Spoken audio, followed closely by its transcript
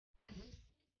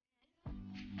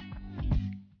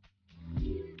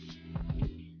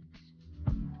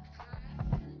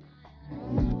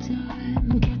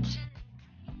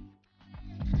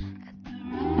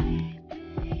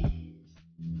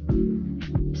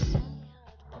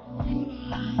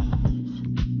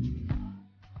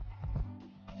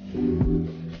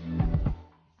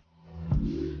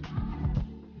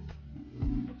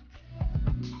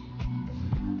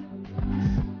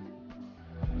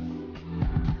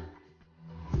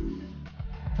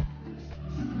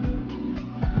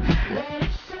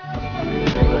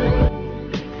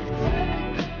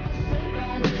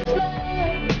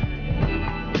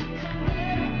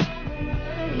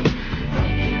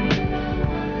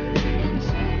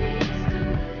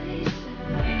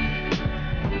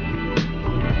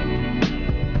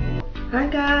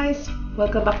guys,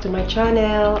 welcome back to my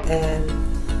channel. And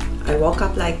I woke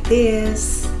up like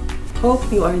this. Hope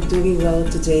you are doing well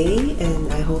today, and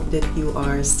I hope that you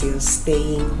are still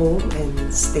staying home and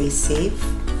stay safe.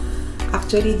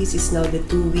 Actually, this is now the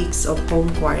 2 weeks of home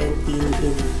quarantine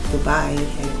in Dubai,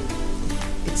 and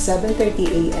it's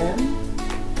 7:30 a.m.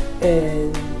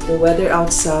 and the weather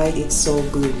outside is so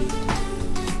gloomy.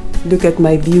 Look at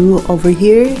my view over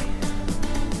here.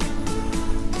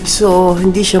 So,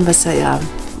 hindi siya masaya.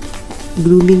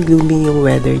 Gloomy yung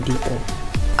weather dito.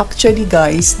 Actually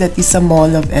guys, that is a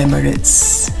mall of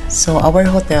Emirates. So, our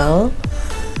hotel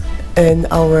and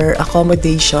our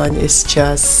accommodation is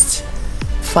just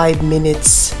 5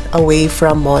 minutes away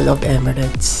from Mall of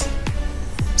Emirates.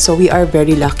 So, we are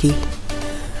very lucky.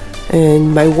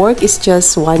 And my work is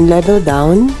just one level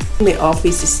down. My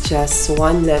office is just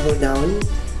one level down.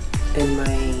 And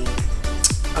my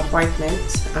apartment,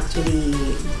 actually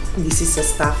this is a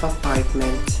staff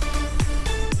apartment,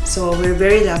 so we're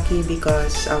very lucky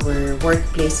because our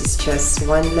workplace is just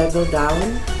one level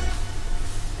down,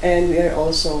 and we are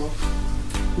also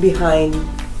behind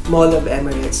Mall of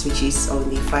Emirates, which is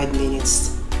only 5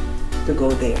 minutes to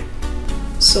go there.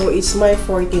 So it's my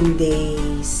 14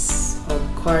 days of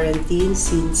quarantine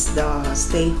since the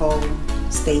stay home,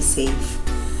 stay safe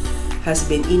has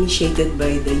been initiated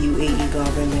by the UAE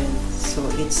government. So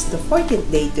it's the 14th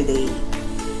day today,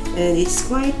 and it's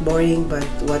quite boring, but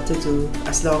what to do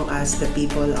as long as the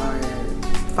people are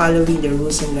following the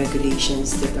rules and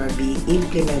regulations that are being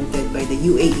implemented by the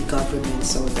UAE government.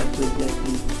 So that would not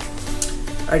be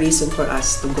a reason for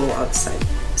us to go outside.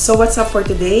 So what's up for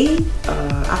today?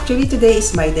 Actually today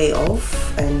is my day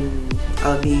off, and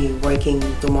I'll be working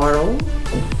tomorrow.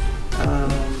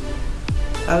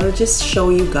 I will just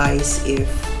show you guys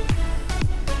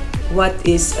what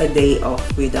is a day off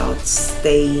without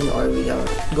staying or without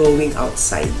going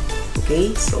outside.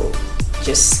 Okay, so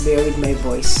just bear with my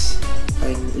voice.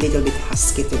 I'm a little bit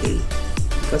husky today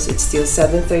because it's still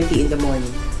 7:30 in the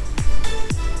morning,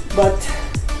 but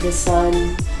the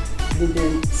sun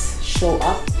didn't show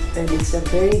up and it's a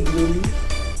very gloomy.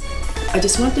 I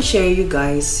just want to share you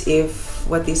guys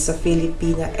what is a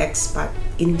Filipina expat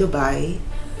in Dubai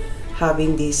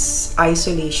having this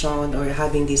isolation or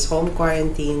having this home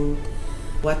quarantine.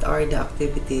 What are the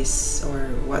activities or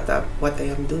what I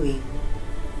am doing?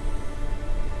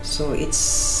 So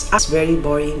it's very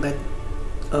boring, but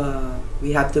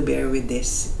we have to bear with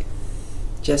this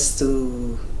just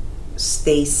to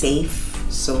stay safe.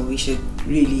 So we should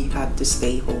really have to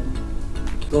stay home.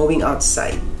 Going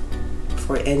outside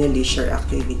for any leisure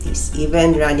activities,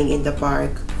 even running in the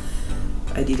park.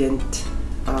 I didn't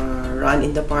run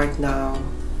in the park now,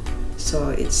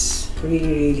 so it's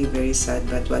really very sad,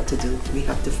 but what to do? We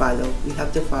have to follow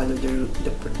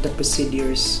the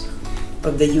procedures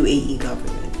of the UAE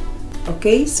government.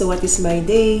 Okay, so what is my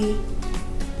day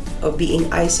of being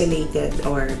isolated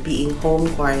or being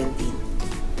home quarantine?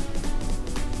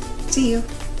 See you.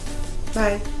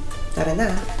 Bye. Tara na.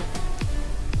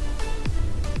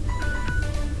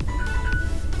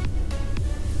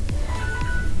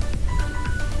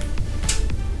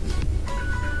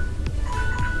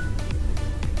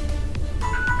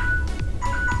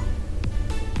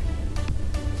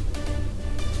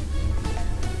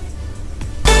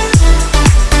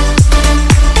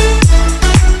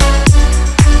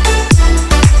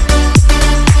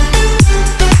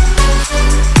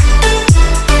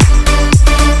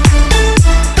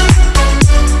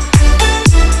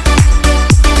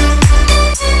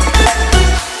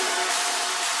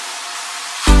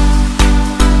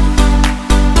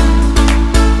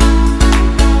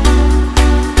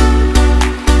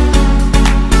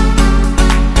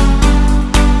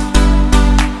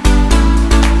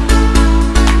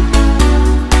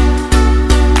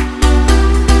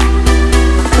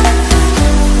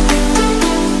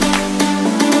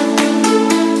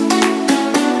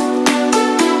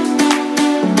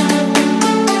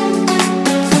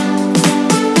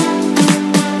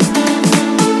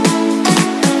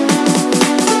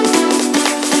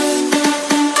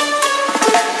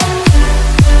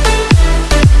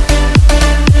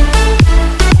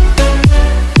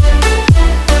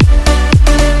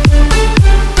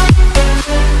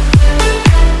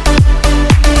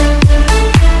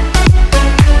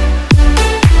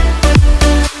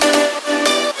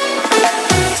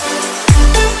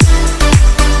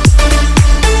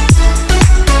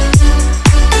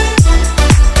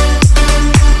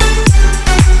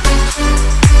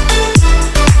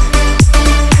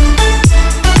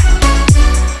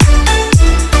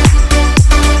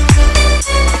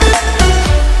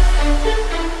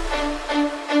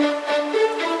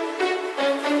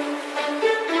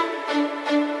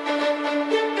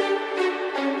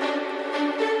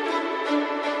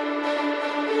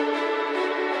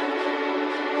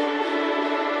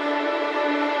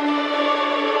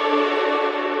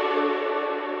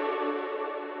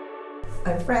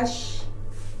 fresh.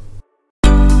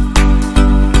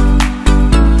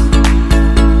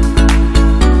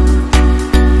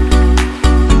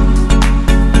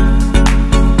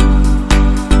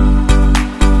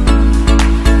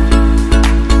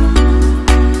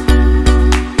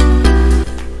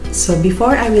 So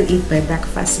before I will eat my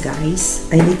breakfast, guys,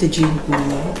 I need to drink my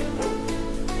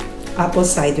apple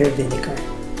cider vinegar.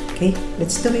 Okay,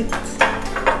 let's do it.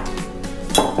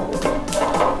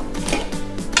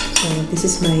 So this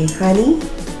is my honey.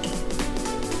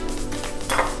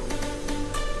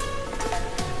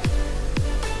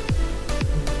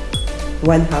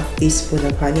 One-half teaspoon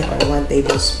of honey or 1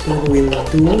 tablespoon will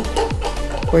do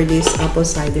for this apple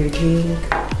cider drink.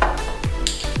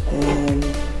 And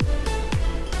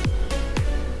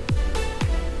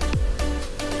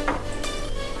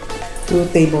 2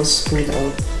 tablespoons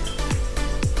of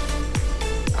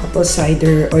apple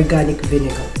cider organic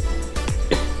vinegar.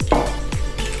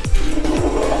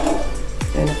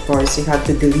 And of course, you have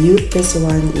to dilute this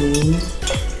one in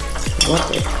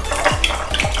water.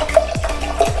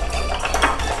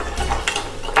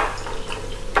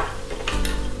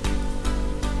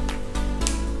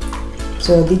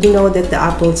 So did you know that the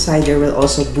apple cider will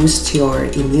also boost your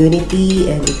immunity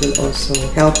and it will also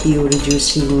help you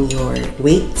reducing your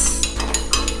weight?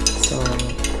 So,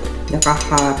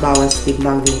 nakakabawas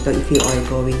timbang din to if you are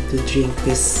going to drink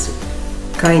this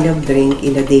kind of drink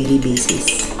in a daily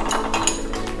basis.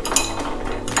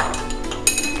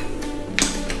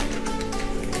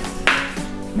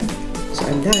 So,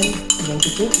 I'm done. I'm going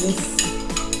to drink this.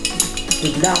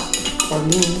 Good luck for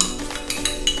me.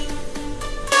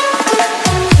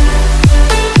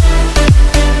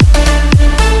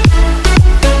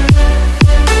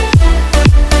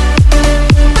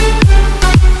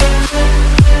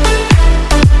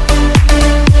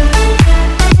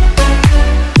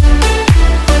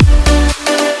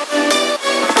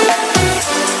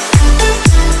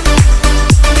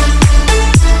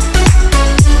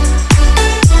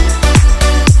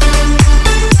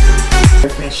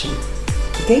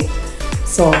 Okay,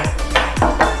 so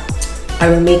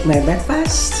I will make my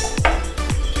breakfast.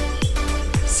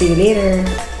 See you later.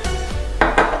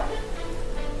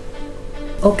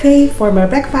 Okay, for my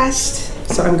breakfast,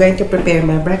 so I'm going to prepare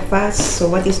my breakfast. So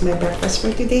what is my breakfast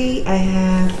for today? I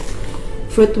have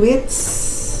fruit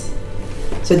wheats.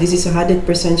 So this is 100%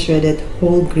 shredded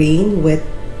whole grain with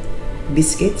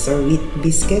biscuits or wheat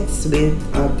biscuits with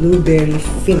a blueberry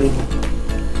filling.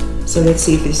 So let's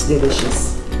see if it's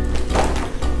delicious.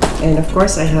 And of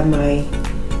course, I have my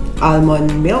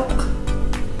almond milk.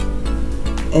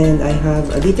 And I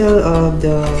have a little of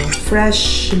the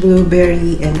fresh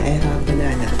blueberry and I have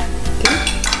banana.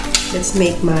 Okay, let's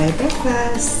make my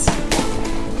breakfast.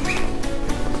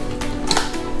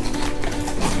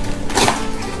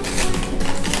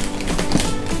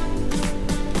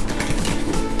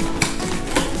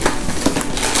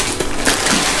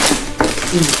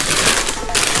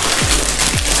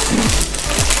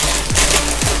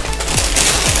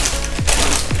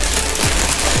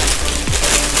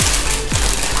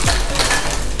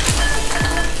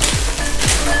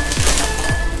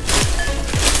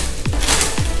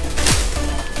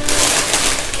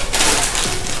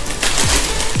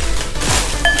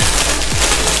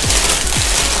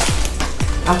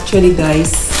 Actually,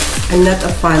 guys, I'm not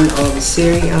a fan of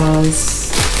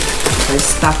cereals or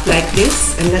stuff like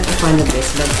this. I'm not a fan of this,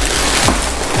 but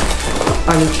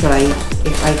I will try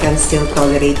if I can still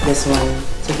tolerate this one.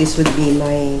 So this would be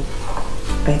my,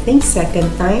 I think, second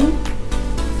time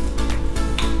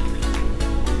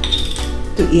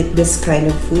to eat this kind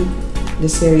of food, the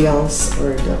cereals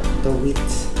or the wheat.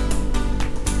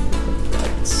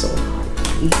 It's so hard.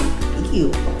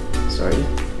 Ew. Sorry.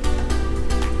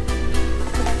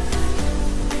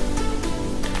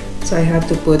 So I have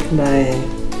to put my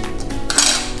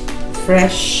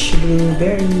fresh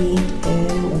blueberry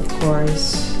and of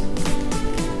course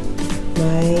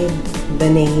my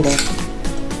banana.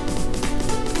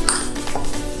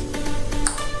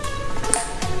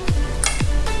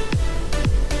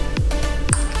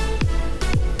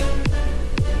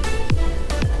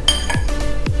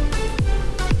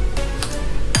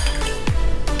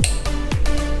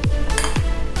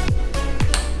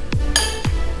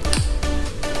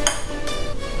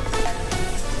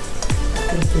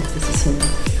 This is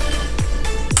enough.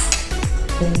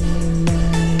 And my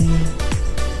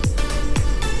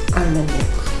almond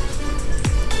milk.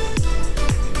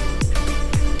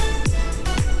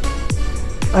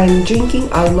 I'm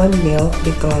drinking almond milk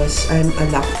because I'm a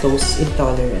lactose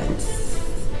intolerant.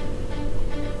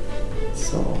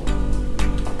 So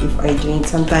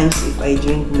sometimes if I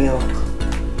drink milk,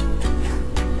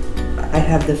 I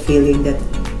have the feeling that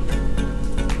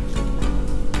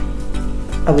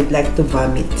I would like to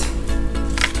vomit.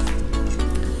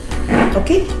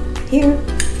 Okay, here.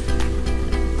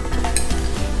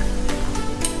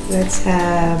 Let's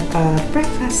have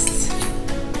breakfast.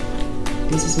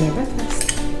 This is my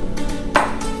breakfast.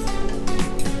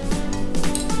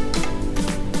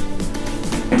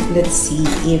 Let's see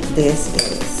if this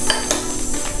is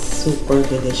super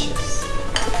delicious.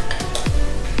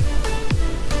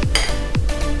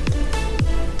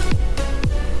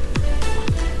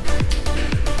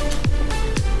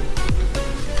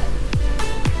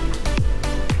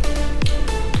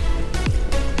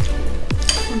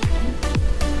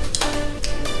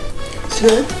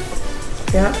 Good.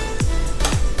 Yeah.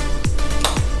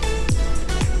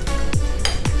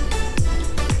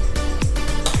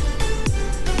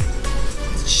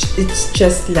 It's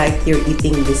just like you're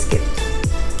eating biscuit.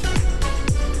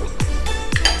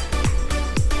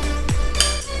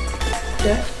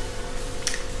 Yeah.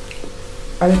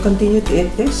 I will continue to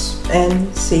eat this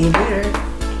and see you later.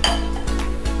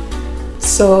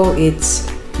 So it's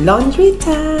laundry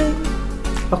time.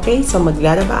 Okay, so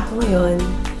maglalaba ako ngayon.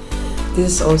 This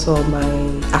is also my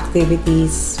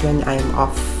activities when I'm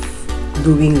off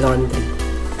doing laundry.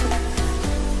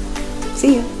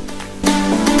 See ya!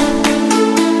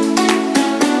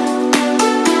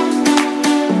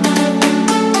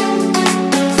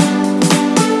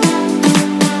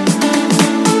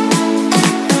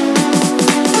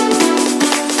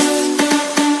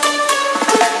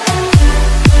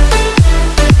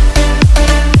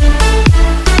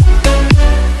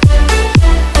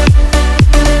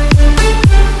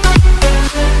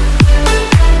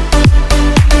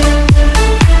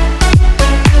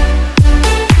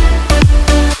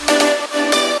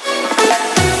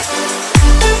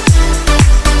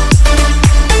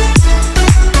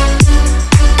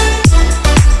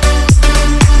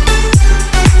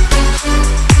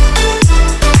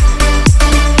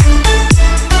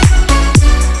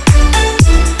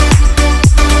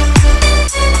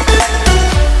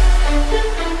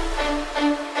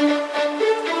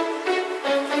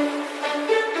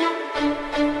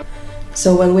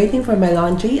 So while waiting for my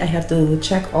laundry, I have to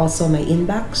check also my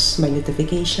inbox, my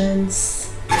notifications,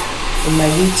 and my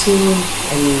YouTube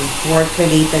and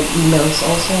work-related emails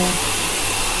also.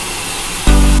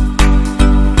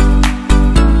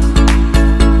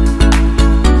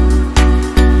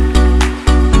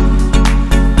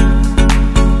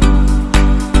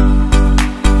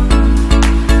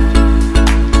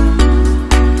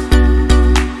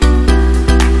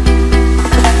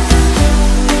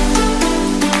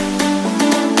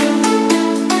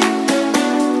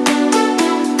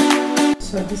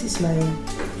 So this is my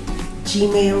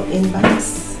Gmail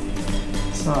inbox.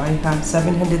 So I have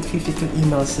 752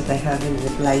 emails that I haven't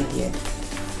replied yet.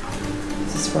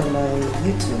 This is for my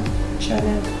YouTube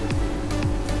channel.